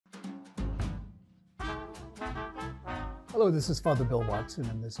Hello, this is Father Bill Watson,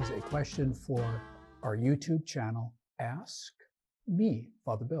 and this is a question for our YouTube channel, Ask Me,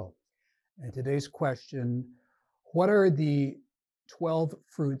 Father Bill. And today's question, what are the 12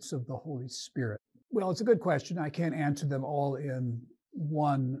 fruits of the Holy Spirit? Well, it's a good question. I can't answer them all in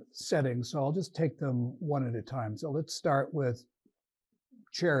one setting, so I'll just take them one at a time. So let's start with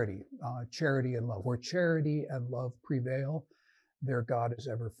charity, charity and love. Where charity and love prevail, there God is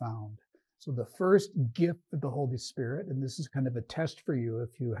ever found. So the first gift of the Holy Spirit, and this is kind of a test for you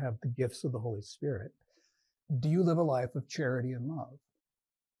if you have the gifts of the Holy Spirit, do you live a life of charity and love?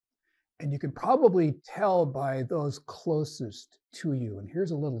 And you can probably tell by those closest to you. And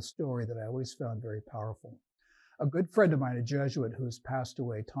here's a little story that I always found very powerful. A good friend of mine, a Jesuit who's passed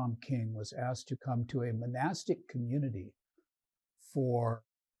away, Tom King, was asked to come to a monastic community for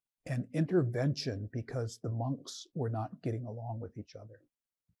an intervention because the monks were not getting along with each other.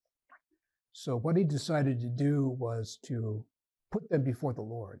 So what he decided to do was to put them before the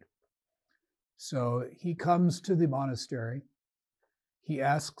Lord. So he comes to the monastery. He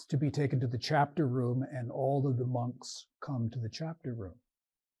asks to be taken to the chapter room, and all of the monks come to the chapter room.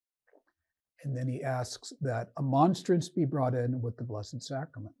 And then he asks that a monstrance be brought in with the Blessed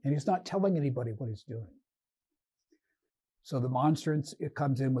Sacrament. And he's not telling anybody what he's doing. So the monstrance, it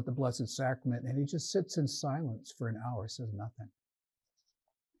comes in with the Blessed Sacrament, and he just sits in silence for an hour, says nothing.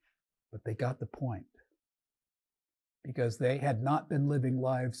 But they got the point, because they had not been living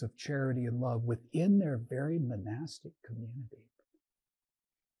lives of charity and love within their very monastic community.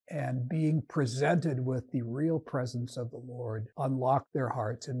 And being presented with the real presence of the Lord unlocked their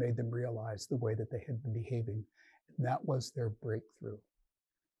hearts and made them realize the way that they had been behaving. And that was their breakthrough.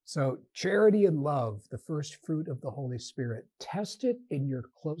 So charity and love, the first fruit of the Holy Spirit, test it in your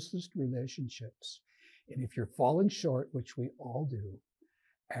closest relationships. And if you're falling short, which we all do,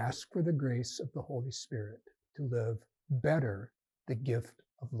 ask for the grace of the Holy Spirit to live better the gift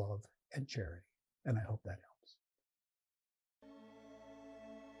of love and charity. And I hope that helps.